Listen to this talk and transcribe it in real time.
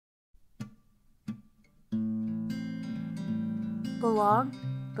belong,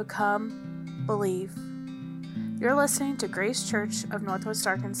 become, believe. You're listening to Grace Church of Northwest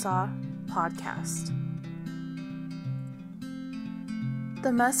Arkansas podcast.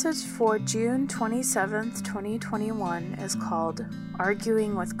 The message for June 27th, 2021 is called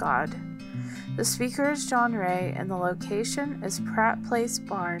Arguing with God. The speaker is John Ray and the location is Pratt Place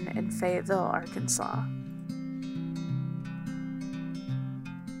Barn in Fayetteville, Arkansas.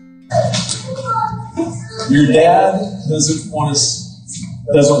 Your dad doesn't want to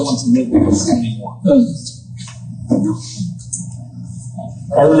live with us anymore.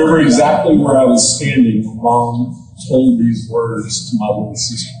 I remember exactly where I was standing when Mom told these words to my little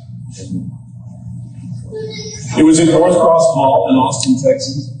sister. It was in North Cross Mall in Austin,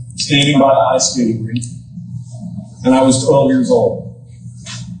 Texas, standing by the ice skating rink, and I was 12 years old.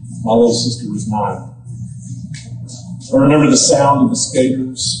 My little sister was 9. I remember the sound of the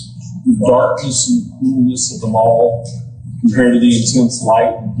skaters, the darkness and the coolness of the mall compared to the intense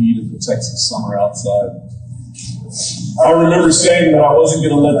light and heat of the Texas summer outside. I remember saying that I wasn't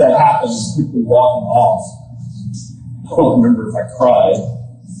going to let that happen and quickly walking off. I don't remember if I cried.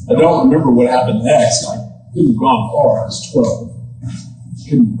 I don't remember what happened next. I couldn't have gone far. I was 12.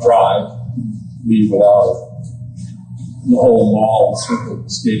 Couldn't drive. Couldn't leave without it. The whole mall circle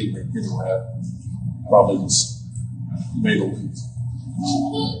of skating rink anyway. Probably just made a leap.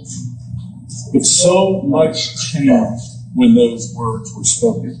 But so much changed when those words were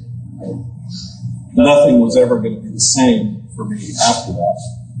spoken. Nothing was ever going to be the same for me after that.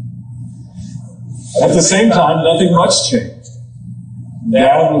 At the same time, nothing much changed.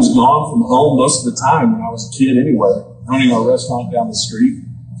 Dad was gone from home most of the time when I was a kid anyway, running our restaurant down the street.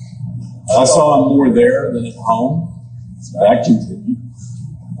 I saw him more there than at home. That continued.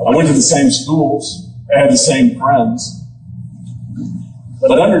 I went to the same schools. I had the same friends.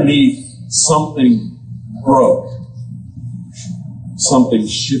 But underneath, something broke. Something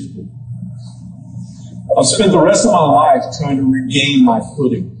shifted. I've spent the rest of my life trying to regain my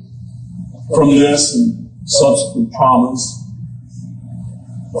footing from this and subsequent traumas,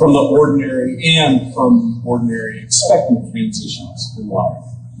 from the ordinary and from the ordinary expected transitions in life.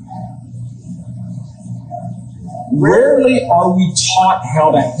 Rarely are we taught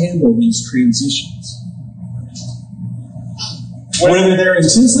how to handle these transitions. Whether they're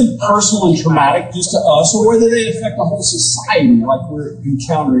intensely personal and traumatic just to us, or whether they affect the whole society like we're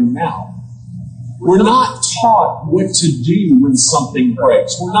encountering now. We're not taught what to do when something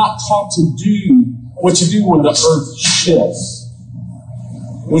breaks. We're not taught to do what to do when the earth shifts.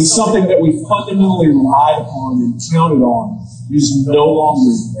 When something that we fundamentally relied upon and counted on is no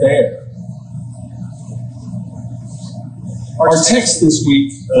longer there. Our text this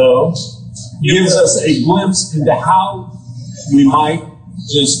week, though, gives us a glimpse into how we might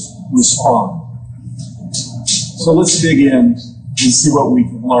just respond. So let's dig in and see what we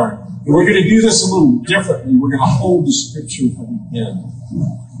can learn. And we're going to do this a little differently. We're going to hold the scripture for the end.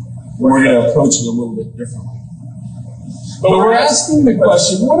 We're going to approach it a little bit differently. But we're asking the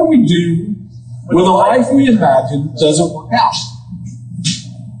question, what do we do when the life we imagine doesn't work out?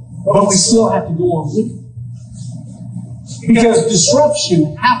 But we still have to go on living. Because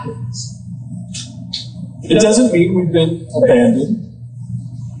disruption happens. It doesn't mean we've been abandoned.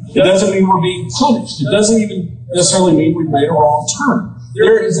 It doesn't mean we're being punished. It doesn't even necessarily mean we've made a wrong turn.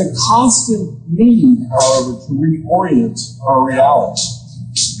 There is a constant need, however, to reorient our reality.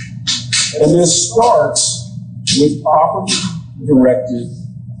 And this starts with properly directed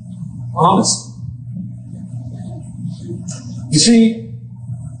honesty. You see,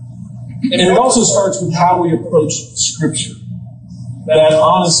 and it also starts with how we approach Scripture. That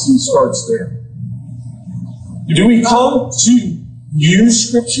honesty starts there. Do we come to use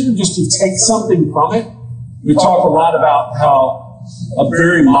Scripture just to take something from it? We talk a lot about how a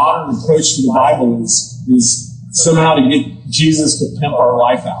very modern approach to the Bible is somehow to get Jesus to pimp our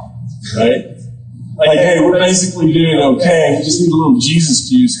life out, right? Like, hey, we're basically doing okay. We just need a little Jesus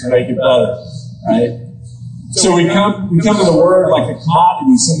juice to make it better, right? So we come to the Word like a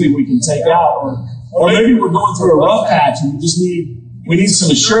commodity, something we can take out, or maybe we're going through a rough patch and we need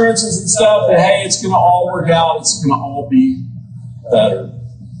some assurances and stuff that, hey, it's going to all work out. It's going to all be better.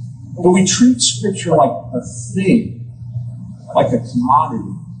 But we treat Scripture like a thing, like a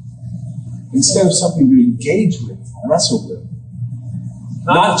commodity, instead of something to engage with, wrestle with.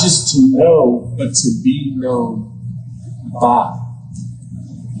 Not just to know, but to be known by.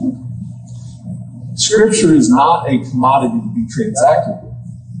 Scripture is not a commodity to be transacted with,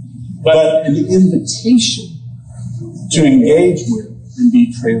 but an invitation to engage with and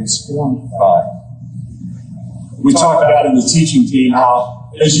be transformed by. We talk about in the teaching team how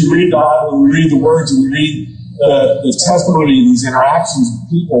as you read the Bible, we read the words and we read the testimony of these interactions with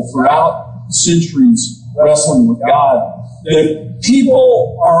people throughout centuries wrestling with God, that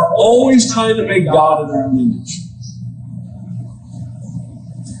people are always trying to make God in their own image.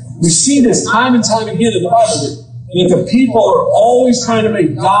 We see this time and time again in the Bible, that the people are always trying to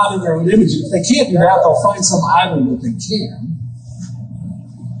make God in their own image. If they can't do that, they'll find some idol that they can.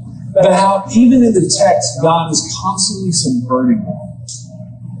 But how, even in the text, God is constantly subverting that.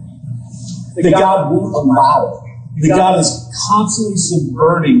 That God won't allow it. That God is constantly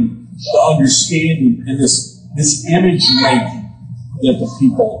subverting the understanding and this image making that the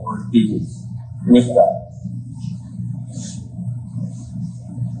people are doing with that.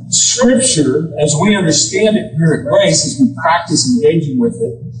 Scripture, as we understand it here at Grace, as we practice engaging with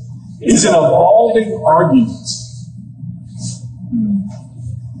it, is an evolving argument.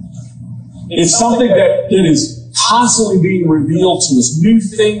 It's something that is constantly being revealed to us. New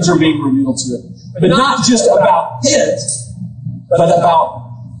things are being revealed to it. But not just about it, but about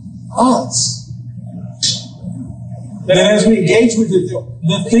us. That as we engage with it,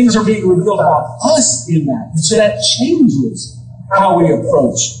 the things are being revealed about us in that. So that changes how we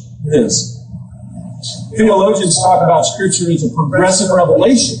approach this. Theologians talk about Scripture as a progressive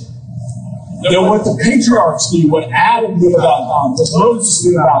revelation. That what the patriarchs knew, what Adam knew about God, what Moses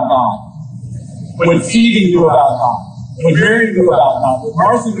knew about God, what Phoebe knew about God, what Mary knew about God, what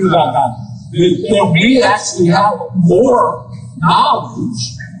Martha knew about God, that we actually have more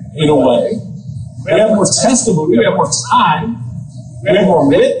knowledge, in a way. We have more testimony, we have more time, we have more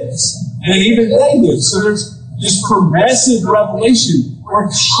witness, and even they do. So there's this progressive revelation. We're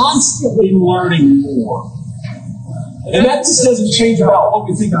constantly learning more. And that just doesn't change about what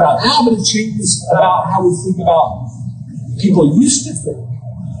we think about now, but it changes about how we think about people used to think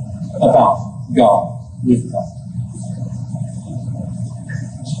about God with God.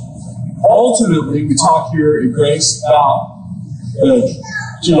 Ultimately, we talk here at Grace about the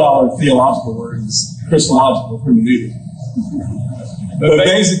 $2 theological words, Christological hermeneutic. But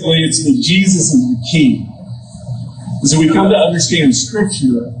basically, it's that Jesus is the key. So we come to understand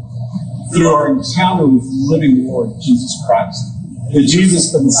Scripture through our encounter with the living Lord, Jesus Christ. That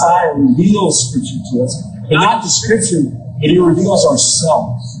Jesus, the Messiah, reveals Scripture to us. But not just Scripture, but He reveals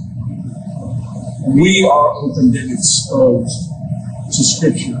ourselves. We are opened and exposed to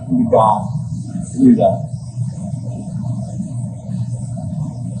Scripture and to God through that.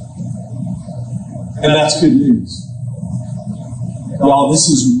 And that's good news. Y'all, this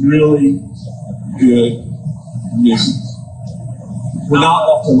is really good news. We're not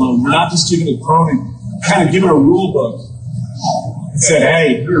left alone. We're not just given a Cronin, kind of given a rule book and said,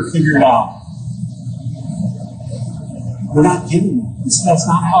 hey, here, figure it out. We're not given it. That's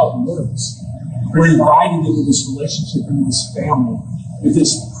not how it works. We're invited into this relationship, into this family, with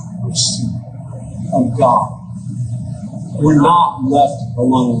this person of God. We're not left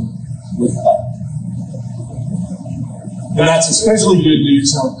alone with that. And that's especially good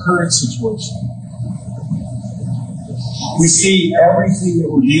news in our current situation. We see everything that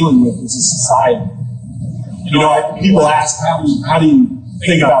we're dealing with as a society. You know, people ask, how do you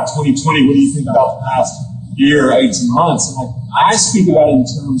think about 2020? What do you think about the past year, 18 months? And I speak about it in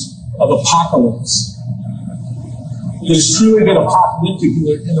terms of apocalypse. It has truly been apocalyptic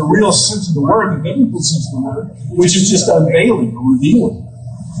in the real sense of the word, the biblical sense of the word, which is just unveiling or revealing.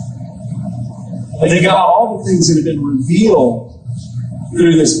 I think about all the things that have been revealed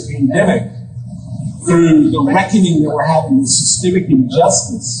through this pandemic, through the reckoning that we're having with systemic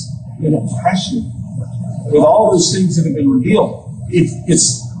injustice and oppression, with all those things that have been revealed.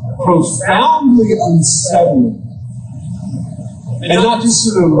 It's profoundly unsettling. And not just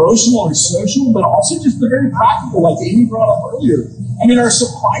sort of emotional or social, but also just the very practical, like Amy brought up earlier. I mean, our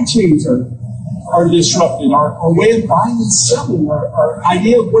supply chains are disrupted. Our way of buying and selling, our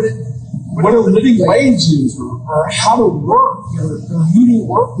idea of what a living wage is, or how to work, or who to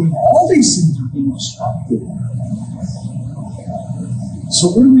work with, all these things are being disrupted. So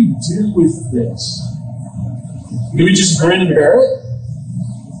what do we do with this? Do we just grin and bear it?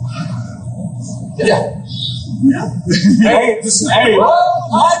 Yeah. Hey,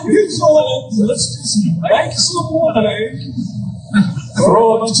 well, I'm excellent. Let's just make some money.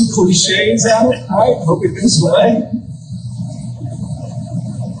 Throw a bunch of cliches at it, right? Hope it goes away.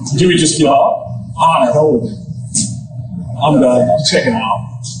 Do we just give up? Oh, hell with it. I'm done. I'm checking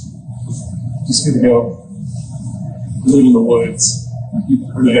out. Just gonna go live in the woods.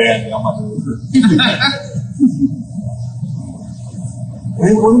 Or the van down by the river.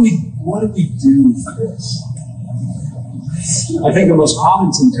 What do we do with this? I think the most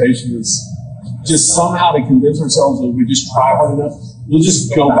common temptation is just somehow to convince ourselves that if we just try hard enough, we'll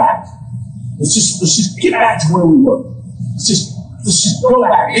just go back Let's just get back to where we were. Let's just go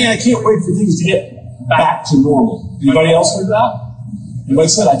back. Man, I can't wait for things to get back to normal. Anybody else heard that? Anybody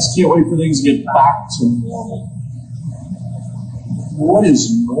said, I just can't wait for things to get back to normal. What is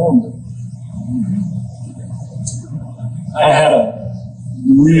normal? I had a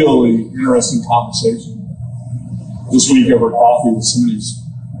really interesting conversation this week over coffee with somebody who's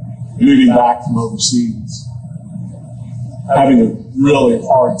moving back from overseas, having a really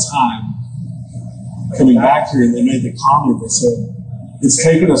hard time coming back here, and they made the comment, they said, it's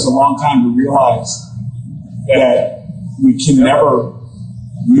taken us a long time to realize that we can never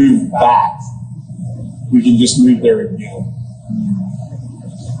move back. We can just move there again.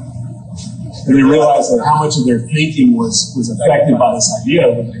 And they realized that how much of their thinking was affected by this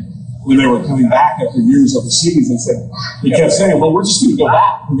idea when they were coming back after years overseas. They kept saying, well, we're just going to go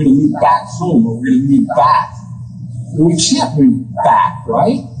back. We're going to move back home, or we're going to move back. Well, we can't move back,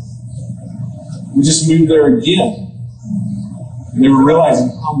 right? We just moved there again. And they were realizing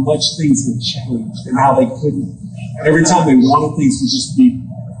how much things had changed and how they couldn't. Every time they wanted things to just be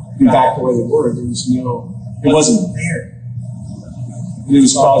back the way they were, it wasn't there. And it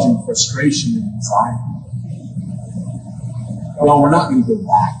was causing frustration and anxiety. No, we're not going to go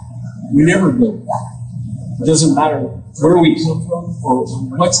back. We never go back. It doesn't matter where we come from or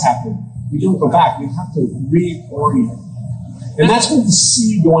what's happened. We don't go back. We have to reorient. And that's what we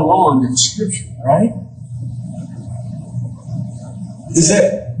see going on in Scripture, right? Is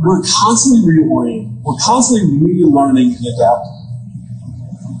that we're constantly reorienting. We're constantly relearning and adapting.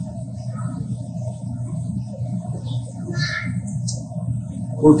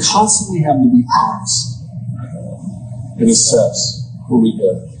 We're constantly having to be honest and assess where we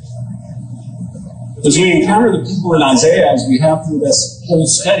go. As we encounter the people in Isaiah, as we have through this whole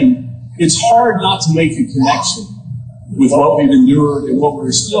study, it's hard not to make a connection with what we've endured and what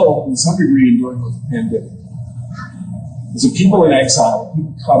we're still, in some degree, enduring with the pandemic. As a people in exile,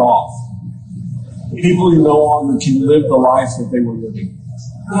 people cut off, the people who no longer can live the life that they were living.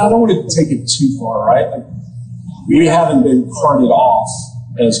 Now, I don't want to take it too far, right? Like, we haven't been carted off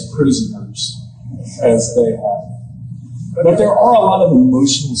as prisoners as they have. But there are a lot of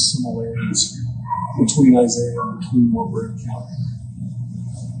emotional similarities between Isaiah and between what we're encountering.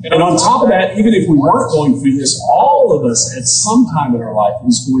 And on top of that, even if we weren't going through this, all of us at some time in our life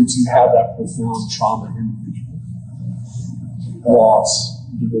is going to have that profound trauma individually. Loss,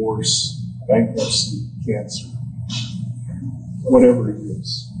 divorce, bankruptcy, cancer, whatever it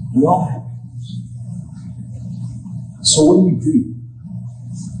is. We all have it. So what do we do?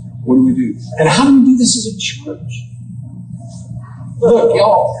 What do we do? And how do we do this as a church? Look,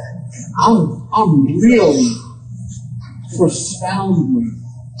 y'all, I'm really profoundly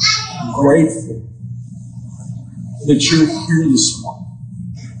grateful that you're here this morning.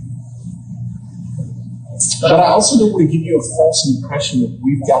 But I also don't want to give you a false impression that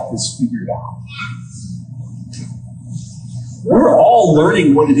we've got this figured out. We're all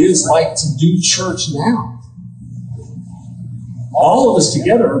learning what it is like to do church now. All of us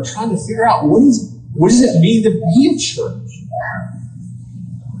together are trying to figure out what does it mean to be a church?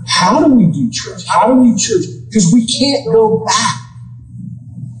 How do we do church? How do we church? Because we can't go back.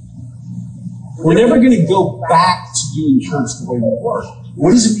 We're never going to go back to doing church the way we were.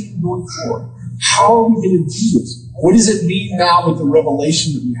 What does it mean going forward? How are we going to do this? What does it mean now with the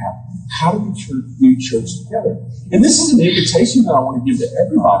revelation that we have? How do we do church together? And this is an invitation that I want to give to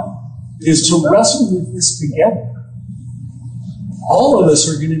everybody, is to wrestle with this together. All of us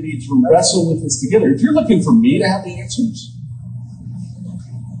are going to need to wrestle with this together. If you're looking for me to have the answers,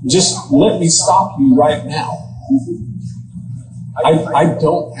 just let me stop you right now. I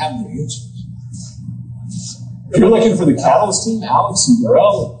don't have the answers. If you're looking for the Catalyst team, Alex and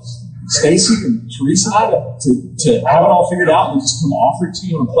Darrell, Stacy and Teresa and I, to have it all figured out and just come offer it to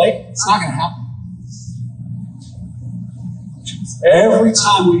you on a plate, it's not going to happen. Every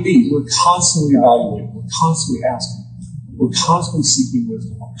time we meet, we're constantly evaluating, we're constantly asking, we're constantly seeking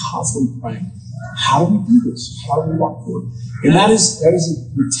wisdom, we're constantly praying. How do we do this? How do we walk forward? And that is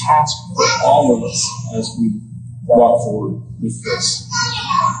the task for all of us as we walk forward with this.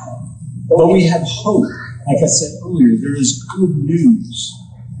 But we have hope. Like I said earlier, there is good news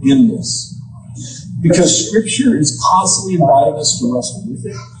in this. Because Scripture is constantly inviting us to wrestle with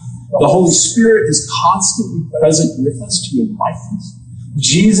it. The Holy Spirit is constantly present with us to enlighten us.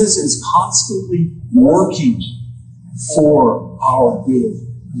 Jesus is constantly working for our good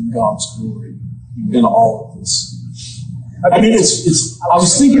and God's glory in all of this. I mean, I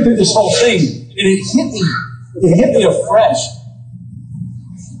was thinking through this whole thing, and it hit me afresh.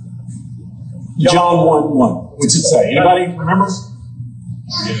 John 1:1. What's it say? Anybody remember?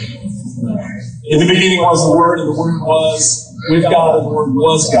 In the beginning was the Word, and the Word was with God, and the Word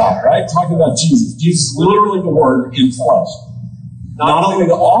was God, right? Talking about Jesus. Jesus is literally the Word in flesh. Not only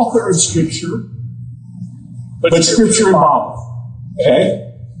the author of Scripture, but Scripture embodied. Okay?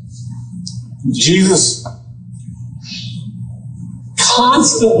 Jesus,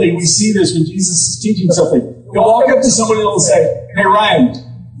 constantly, we see this when Jesus is teaching something. He'll walk up to somebody and he'll say, hey, Ryan,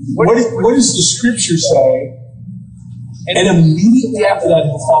 what does the Scripture say? And immediately after that,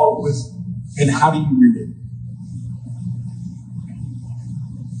 he'll follow it with, and how do you read it?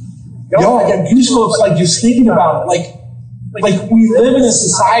 Yo, I got goosebumps, like, just thinking about it. Like we live in a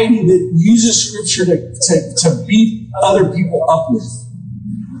society that uses Scripture to beat other people up with.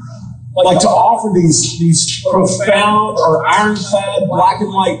 Like to offer these profound or ironclad black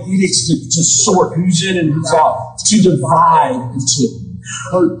and white edicts to sort who's in and who's out, to divide and to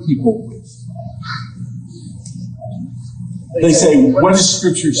hurt people with. They say, what does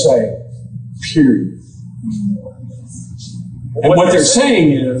Scripture say? Period. And what they're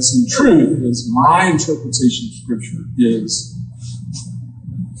saying is, in truth, is my interpretation of Scripture is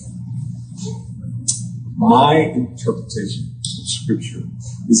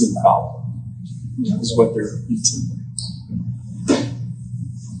infallible. Is what they're intending.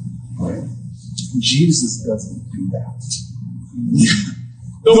 Right? Jesus doesn't do that.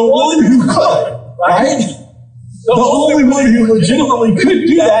 The one who could, right? The only one who legitimately could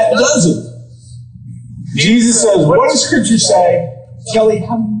do that doesn't. Jesus says, what does Scripture say? Kelly,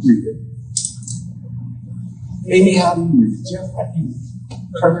 how do you read it? Amy, how do you read it? Jeff, how do you read it?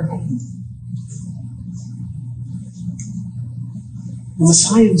 Carter, how do you read it? And the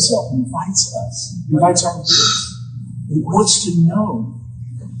Messiah himself invites our voice. He wants to know,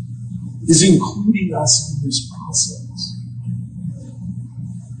 is including us in this process.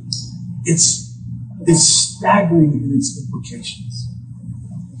 It's staggering in its implications.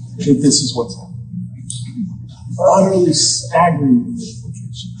 That this is what's happening. Utterly staggering in its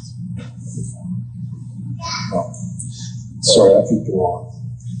implications. Well, sorry, I could go on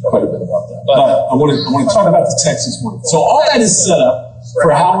quite a bit about that. But I want to talk about the text this morning. So all that is set up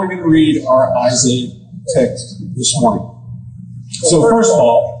for how we're going to read our Isaiah text this morning. So first of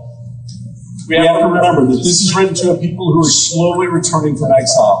all, we have to remember that this is written to a people who are slowly returning from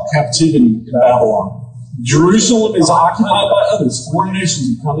exile, captivity in Babylon. Jerusalem is occupied by others. Foreign nations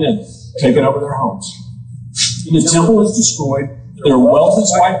have come in, taken over their homes. The temple is destroyed. Their wealth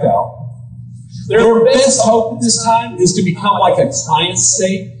is wiped out. Their best hope at this time is to become like a client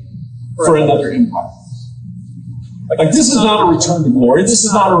state for another empire. Like, this is not a return to glory. This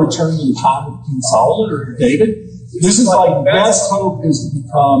is not a return to the time of King Solomon or David. This is like, best hope is to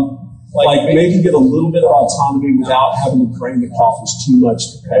become, like, maybe get a little bit of autonomy without having to drain the coffers too much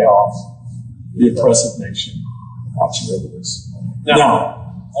to pay off the oppressive nation watching over this. Now,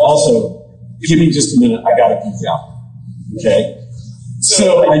 also, give me just a minute. I got to geek out. Okay?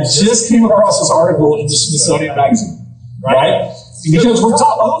 So I just came across this article in the Smithsonian Magazine, right? Because a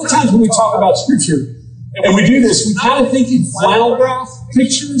lot of times when we talk about Scripture, and we do this, we kind of think in flannel graph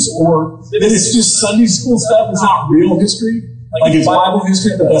pictures, or that it's just Sunday school stuff. It's not real history. Like, it's Bible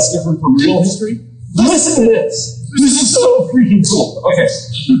history, but that's different from real history. Listen to this. This is so freaking cool. Okay.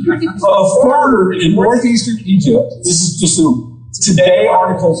 A farmer in northeastern Egypt, this is just a Today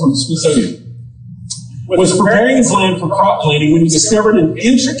article from Smithsonian, was preparing his land for crop planting when he discovered an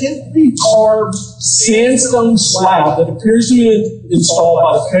intricately carved sandstone slab that appears to have been installed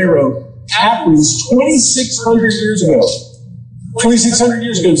by the Pharaoh Khafre 2,600 years ago. 2,600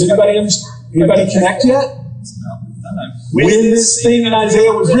 years ago. Does anybody connect yet? When this thing in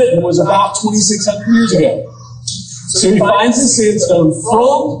Isaiah was written was about 2,600 years ago. So he finds the sandstone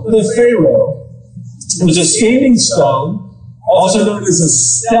from the Pharaoh. It was a standing stone, also known as a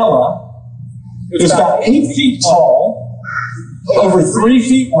stela. It was about 8 feet tall, over 3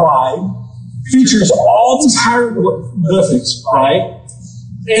 feet wide, features all these hieroglyphics, right?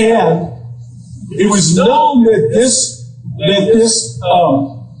 And it was known that this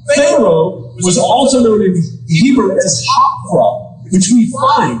Pharaoh was also known in Hebrew as Hopra, which we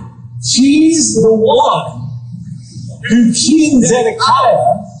find he's the one who King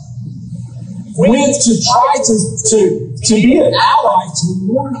Zedekiah went to try to be an ally to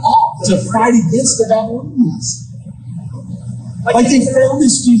warn off, to fight against the Babylonians. Like, they found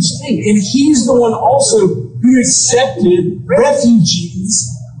this huge thing. And he's the one also who accepted refugees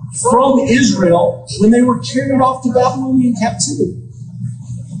from Israel when they were carried off to Babylonian captivity.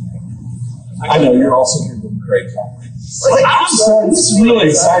 I know you're also here doing great job. Like, I'm sorry, this is really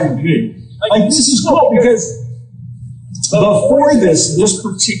exciting to me. Like, this is cool because before this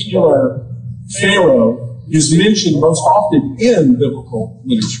particular Pharaoh is mentioned most often in biblical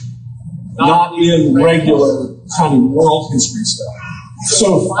literature. not in regular kind of world history stuff.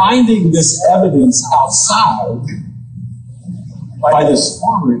 So finding this evidence outside by this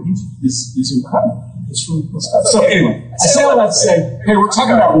farmer is incredible. It's really cool stuff. So anyway, I say all that to say, hey, we're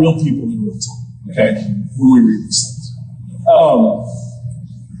talking about real people in real time, okay, when we read these things.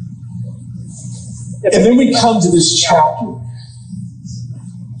 And then we come to this chapter.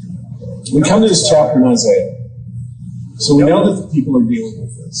 We come to this chapter in Isaiah. So we know that the people are dealing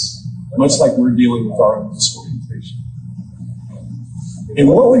with this, much like we're dealing with our own disorientation. And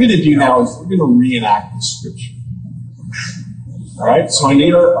what we're going to do now is we're going to reenact the scripture. All right? So I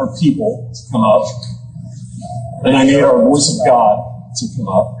need our people to come up. And I need our voice of God to come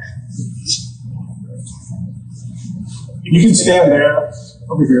up. You can stand there,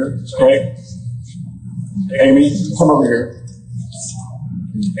 over here. It's great. Amy, come over here.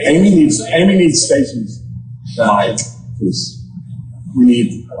 Amy needs Stacy's mic, because we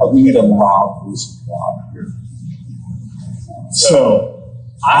need a loud voice of God here. So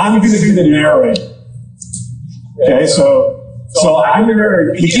I'm going to be the narrator. Okay, so I'm the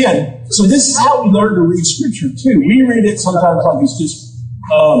narrator. Again, so this is how we learn to read Scripture too. We read it sometimes like it's just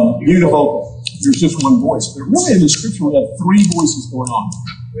univocal. There's just one voice. But really in the Scripture we have three voices going on.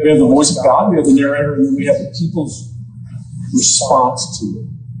 We have the voice of God, we have the narrator, and then we have the people's response to it.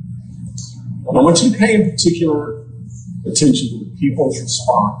 And I want you to pay particular attention to the people's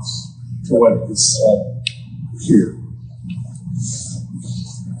response to what is said here.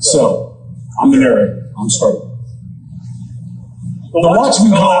 So, I'm the narrator. I'm starting. The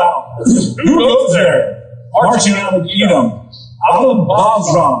watchmen call out, "Who goes there? Marching out of Edom, out of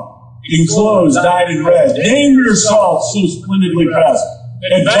Basra, enclosed, dyed in red. Name yourself so splendidly dressed.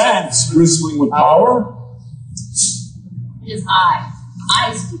 Advance, bristling with power." It is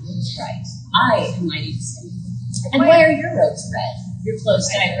I speak what is right. I am mighty to save. And why are your robes red? Your clothes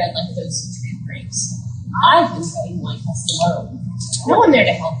dyed red like those who treat grapes. I've been treading wine press alone. No one there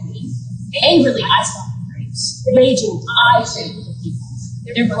to help me. Angrily, I stop the grapes. Raging, I say to the people.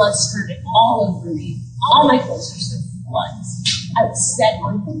 Their blood spurted all over me. All my clothes are soaked with blood. I was set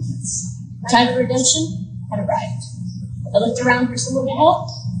on vengeance. Time for redemption had arrived. I looked around for someone to help.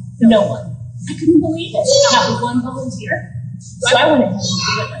 No one. I couldn't believe it. Not one volunteer. So I went ahead and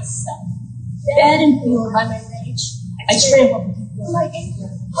did it myself. Fed and fueled by my rage, I trampled the people in my anger,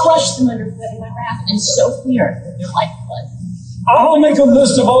 crushed them underfoot in my wrath, and so the earth with their lifeblood. I'll make a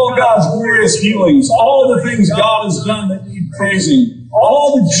list of all God's glorious healings, all the things God has done that need praising,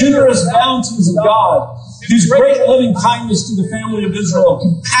 all the generous bounties of God, His great loving kindness to the family of Israel,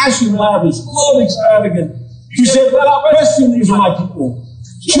 compassion lavish, love extravagant. He said, without question, these are my people,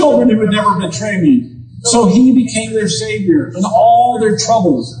 children who would never betray me. So He became their Savior in all their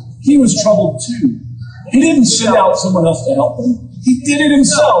troubles. He was troubled too. He didn't send out someone else to help them. He did it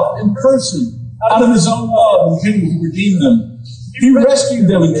Himself in person. Out of His own love and pity, He redeemed them. He rescued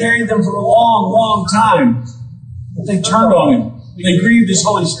them and carried them for a long, long time. But they turned on Him. They grieved His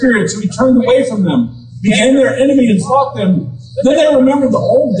Holy Spirit, so He turned away from them, became their enemy and fought them. Then they remembered the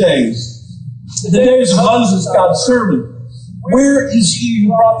old days, the days of Moses, God's servant. Where is He who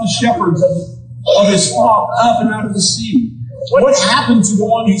brought the shepherds of His flock up and out of the sea? What happened to the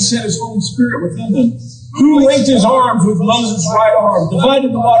one who sent His Holy Spirit within them? Who linked His arms with Moses' right arm,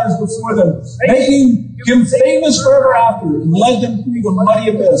 divided the waters before them, making Him famous forever after, and led them through the muddy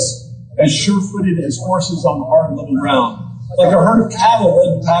abyss, as sure-footed as horses on the hard level ground? Like a herd of cattle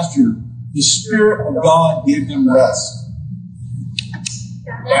led to pasture, the Spirit of God gave them rest.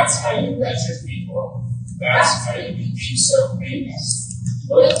 That's how you bless your people. That's how you became so famous.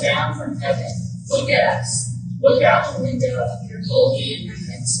 Look down from heaven. Look at us. Look out the window of your holy and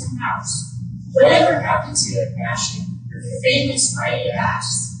magnificent house. Whatever happened to your passion, your famous mighty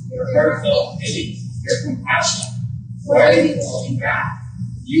acts, your heartfelt pity, your compassion? Where are you holding back?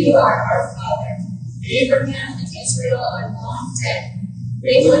 You are our Father. Abraham and Israel are long dead.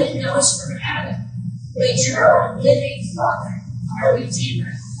 They wouldn't know us from Adam. But you're our living Father, our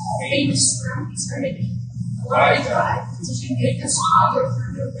Redeemer, famous from eternity. Why, God, did you make us wander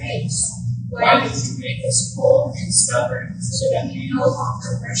from your ways? Why did you make us cold and stubborn so that we no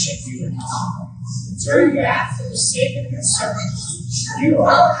longer worship you in awe? Turn back for the sake of your servants. You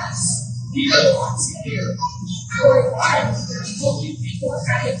are us. We belong to you. For a while, your holy people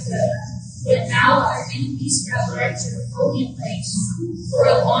had it good, but now our enemies gather to your holy place. For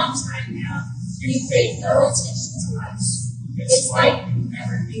a long time now, you paid no attention to us. It's like you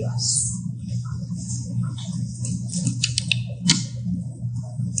never knew us.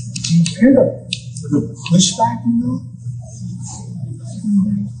 Do you hear the pushback in there?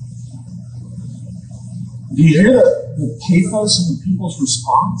 Do you hear the pathos of the people's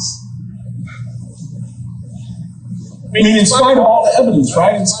response? I mean, in spite of all the evidence,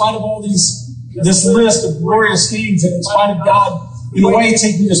 right? In spite of all this list of glorious things, and in spite of God, in a way,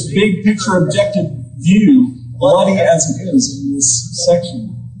 taking this big picture objective view, bloody as it is in this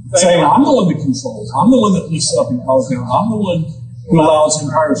section, saying, I'm the one that controls. I'm the one that lifts up and calls down. I'm the one who allows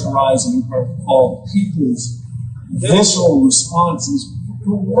empires to rise and empires to fall. People's visceral response is,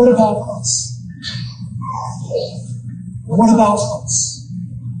 what about us? What about us?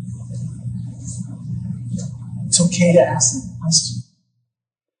 It's okay to ask that question.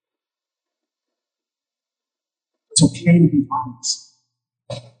 It's okay to be honest.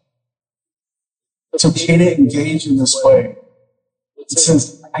 It's okay to engage in this way. It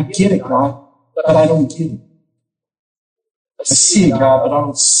says, I get it, God, but I don't get it. I see it, God, but I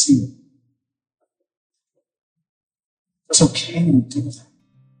don't see it. It's okay to do that.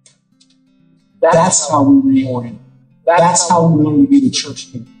 That's how we reorient. That's how we learn to be the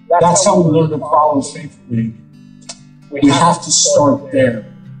church team. That's how we learn to follow faithfully. We have to start there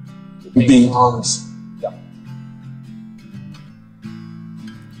with being honest.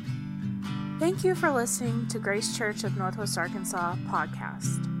 Thank you for listening to Grace Church of Northwest Arkansas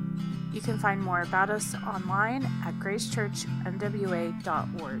podcast. You can find more about us online at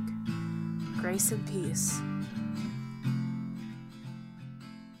gracechurchnwa.org. Grace and peace.